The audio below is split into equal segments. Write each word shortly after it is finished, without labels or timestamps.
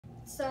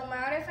So my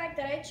artifact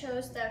that I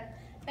chose that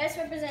best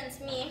represents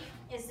me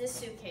is this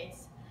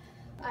suitcase.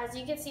 As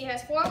you can see, it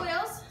has 4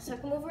 wheels, so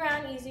it can move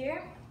around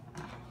easier.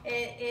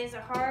 It is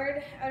a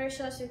hard outer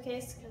shell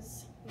suitcase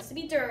because it needs to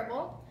be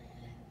durable.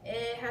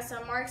 It has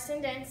some marks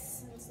and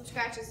dents and some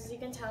scratches, as you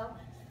can tell,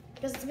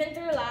 because it's been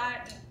through a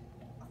lot.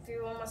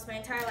 Through almost my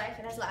entire life,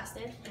 it has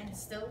lasted, and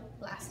it's still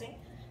lasting.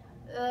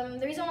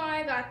 The reason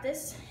why I got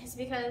this is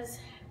because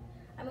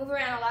I move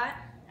around a lot.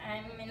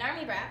 I'm an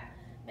Army brat.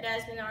 My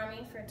dad's been in the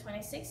Army for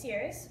 26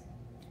 years.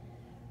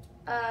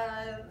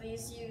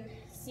 As you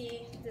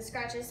see, the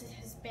scratches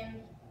has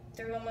been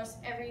through almost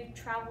every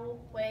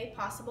travel way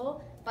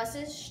possible.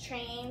 Buses,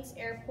 trains,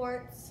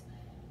 airports,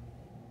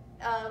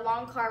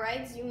 long car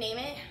rides, you name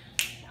it.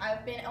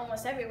 I've been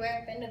almost everywhere.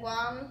 I've been to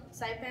Guam,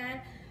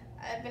 Saipan.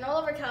 I've been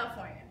all over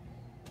California.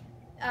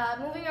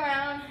 Moving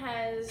around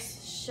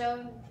has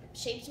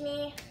shaped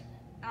me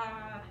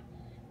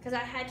because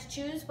I had to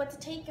choose what to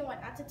take and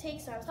what not to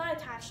take, so I was not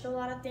attached to a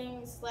lot of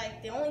things.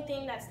 Like, the only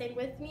thing that stayed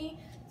with me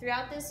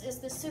throughout this is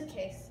this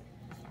suitcase.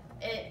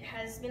 It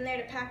has been there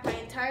to pack my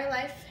entire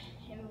life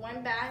in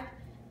one bag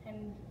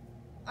and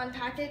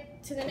unpack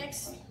it to the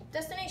next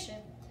destination.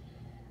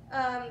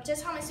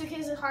 Just how my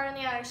suitcase is hard on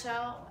the outer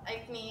shell,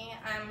 like me,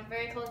 I'm a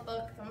very closed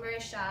book, I'm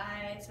very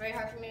shy. It's very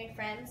hard for me to make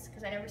friends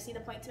because I never see the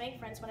point to make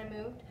friends when I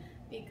moved,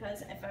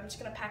 because if I'm just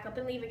going to pack up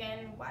and leave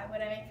again, why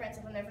would I make friends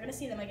if I'm never going to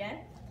see them again?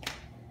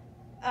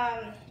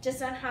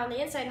 Just on how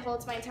the inside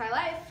holds my entire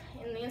life.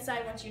 In the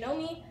inside, once you know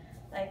me,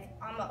 like,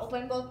 I'm an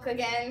open book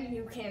again,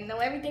 you can know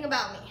everything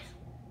about me.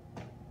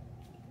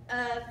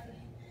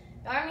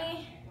 The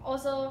Army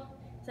also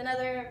is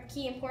another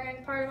key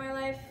important part of my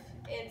life.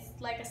 It's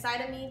like a side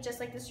of me, just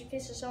like the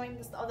suitcase is showing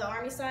the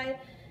Army side.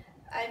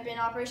 I've been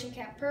Operation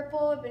Camp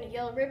Purple, I've been a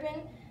Yellow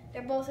Ribbon.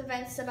 They're both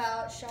events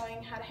about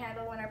showing how to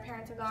handle when our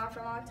parents are gone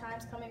for long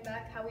times, coming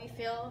back, how we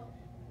feel,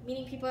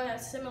 meeting people in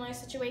similar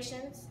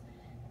situations.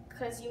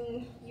 Because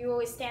you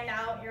always stand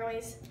out, you're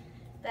always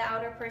the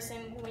outer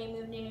person when you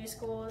move to new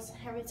schools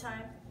every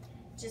time.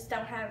 Just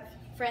don't have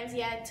friends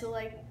yet till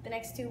like the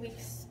next 2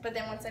 weeks, but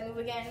then once I move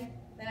again,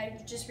 then I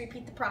just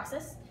repeat the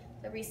process,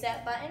 the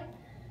reset button.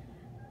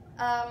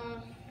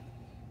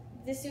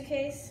 This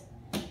suitcase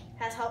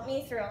has helped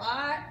me through a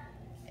lot.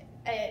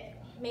 It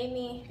made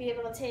me be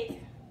able to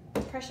take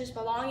precious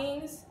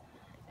belongings,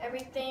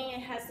 everything. It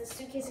has the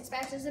suitcase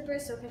expansion zipper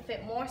so it can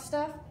fit more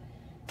stuff.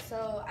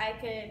 So I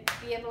could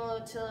be able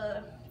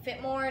to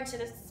fit more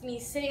instead of me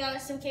sitting on the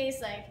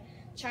suitcase, like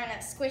trying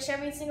to squish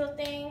every single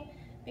thing.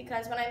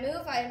 Because when I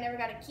move, I never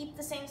got to keep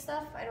the same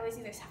stuff. I'd always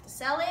either have to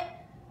sell it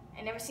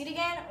and never see it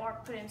again,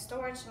 or put it in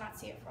storage and not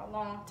see it for a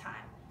long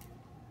time.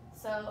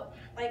 So,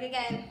 like,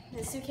 again,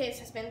 the suitcase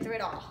has been through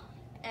it all.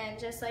 And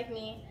just like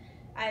me,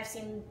 I've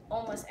seen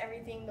almost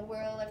everything in the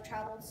world. I've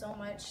traveled so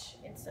much.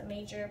 It's a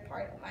major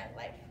part of my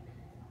life.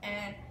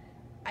 And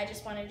I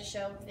just wanted to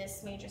show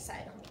this major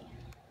side of me.